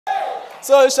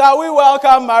So shall we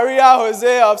welcome Maria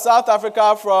Jose of South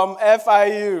Africa from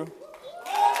FIU?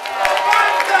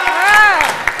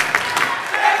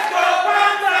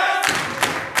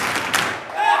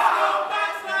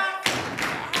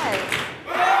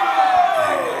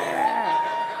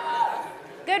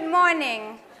 Good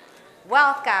morning.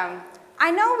 Welcome. I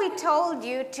know we told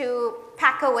you to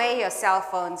pack away your cell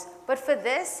phones, but for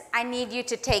this, I need you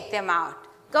to take them out.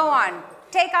 Go on,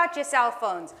 take out your cell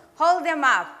phones, hold them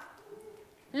up.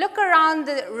 Look around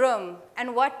the room,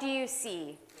 and what do you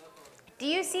see? Do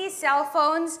you see cell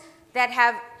phones that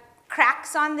have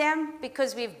cracks on them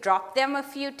because we've dropped them a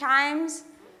few times?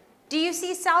 Do you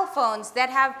see cell phones that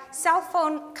have cell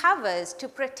phone covers to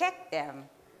protect them?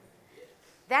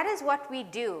 That is what we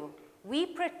do. We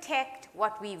protect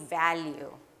what we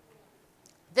value.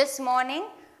 This morning,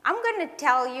 I'm going to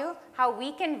tell you how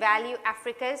we can value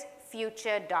Africa's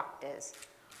future doctors.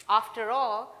 After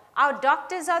all, our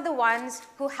doctors are the ones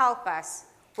who help us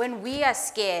when we are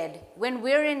scared, when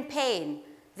we're in pain.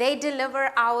 They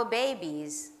deliver our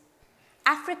babies.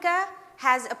 Africa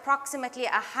has approximately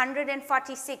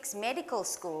 146 medical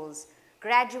schools,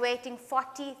 graduating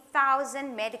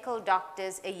 40,000 medical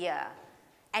doctors a year.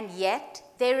 And yet,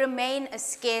 they remain a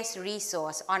scarce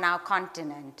resource on our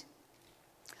continent.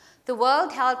 The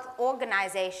World Health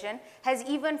Organization has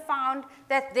even found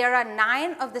that there are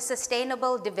 9 of the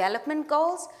Sustainable Development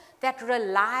Goals that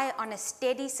rely on a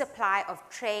steady supply of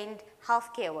trained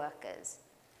healthcare workers.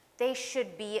 They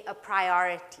should be a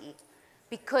priority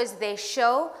because they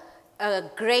show a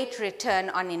great return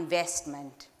on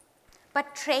investment.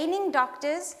 But training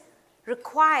doctors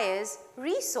requires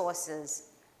resources,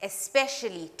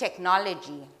 especially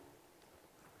technology.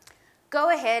 Go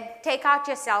ahead, take out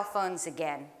your cell phones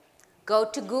again. Go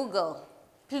to Google.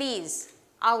 Please,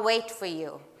 I'll wait for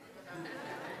you.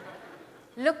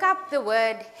 Look up the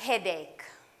word headache.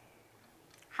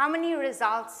 How many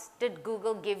results did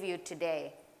Google give you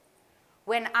today?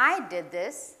 When I did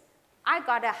this, I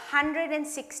got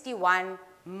 161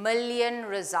 million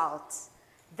results.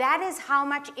 That is how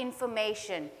much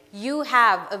information you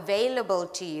have available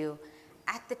to you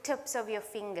at the tips of your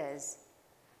fingers.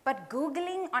 But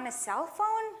Googling on a cell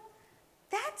phone?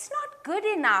 That's not good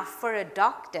enough for a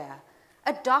doctor.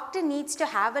 A doctor needs to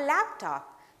have a laptop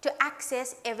to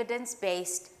access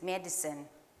evidence-based medicine.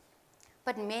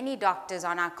 But many doctors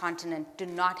on our continent do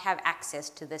not have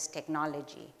access to this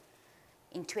technology.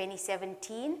 In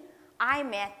 2017, I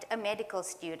met a medical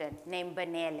student named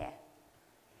Benele.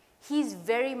 He's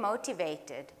very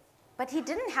motivated, but he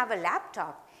didn't have a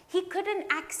laptop. He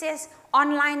couldn't access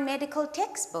online medical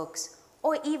textbooks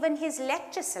or even his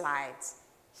lecture slides.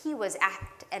 He was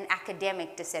at an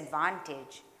academic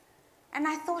disadvantage. And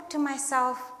I thought to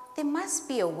myself, there must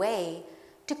be a way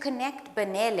to connect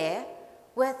Benele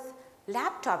with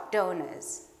laptop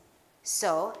donors.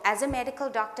 So, as a medical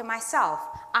doctor myself,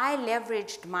 I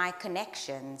leveraged my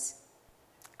connections.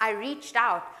 I reached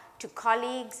out to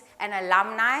colleagues and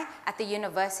alumni at the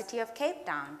University of Cape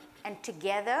Town, and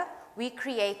together we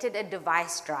created a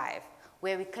device drive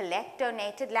where we collect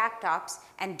donated laptops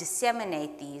and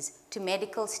disseminate these to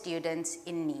medical students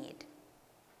in need.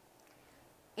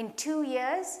 In 2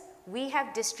 years, we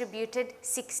have distributed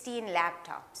 16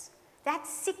 laptops.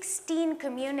 That's 16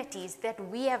 communities that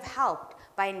we have helped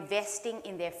by investing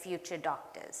in their future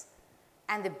doctors.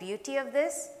 And the beauty of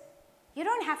this, you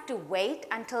don't have to wait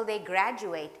until they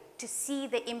graduate to see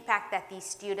the impact that these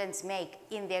students make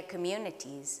in their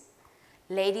communities.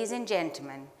 Ladies and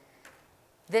gentlemen,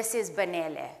 this is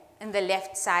Benele in the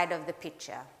left side of the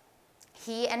picture.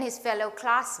 He and his fellow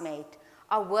classmate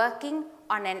are working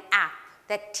on an app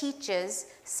that teaches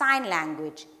sign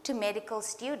language to medical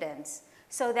students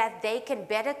so that they can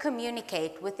better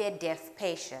communicate with their deaf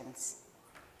patients.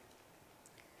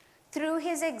 Through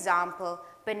his example,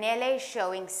 Benele is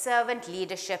showing servant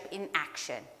leadership in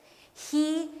action.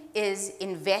 He is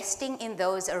investing in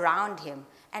those around him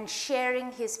and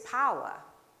sharing his power.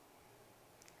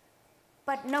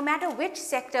 But no matter which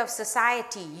sector of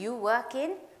society you work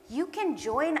in, you can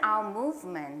join our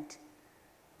movement.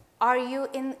 Are you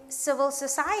in civil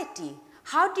society?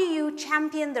 How do you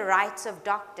champion the rights of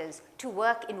doctors to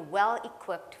work in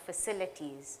well-equipped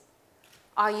facilities?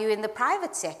 Are you in the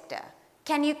private sector?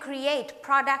 Can you create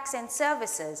products and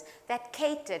services that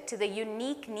cater to the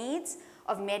unique needs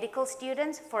of medical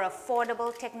students for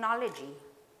affordable technology?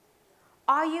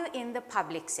 Are you in the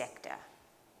public sector?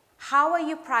 How are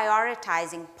you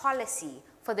prioritizing policy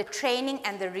for the training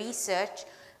and the research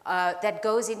that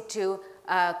goes into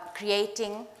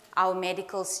creating our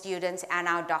medical students and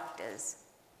our doctors?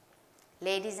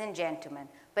 Ladies and gentlemen,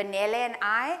 Benele and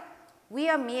I We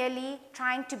are merely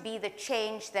trying to be the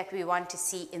change that we want to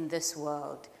see in this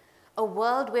world. A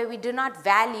world where we do not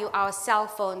value our cell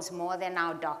phones more than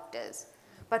our doctors,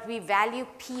 but we value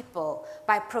people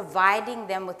by providing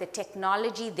them with the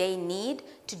technology they need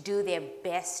to do their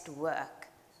best work.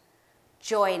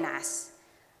 Join us.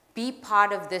 Be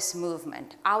part of this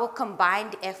movement. Our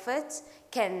combined efforts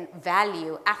can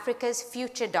value Africa's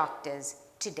future doctors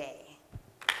today.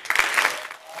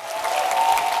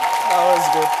 That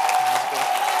was good.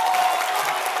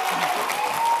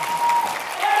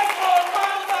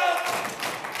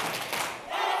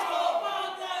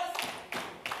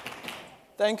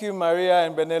 Thank you, Maria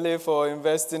and Benele, for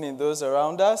investing in those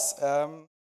around us.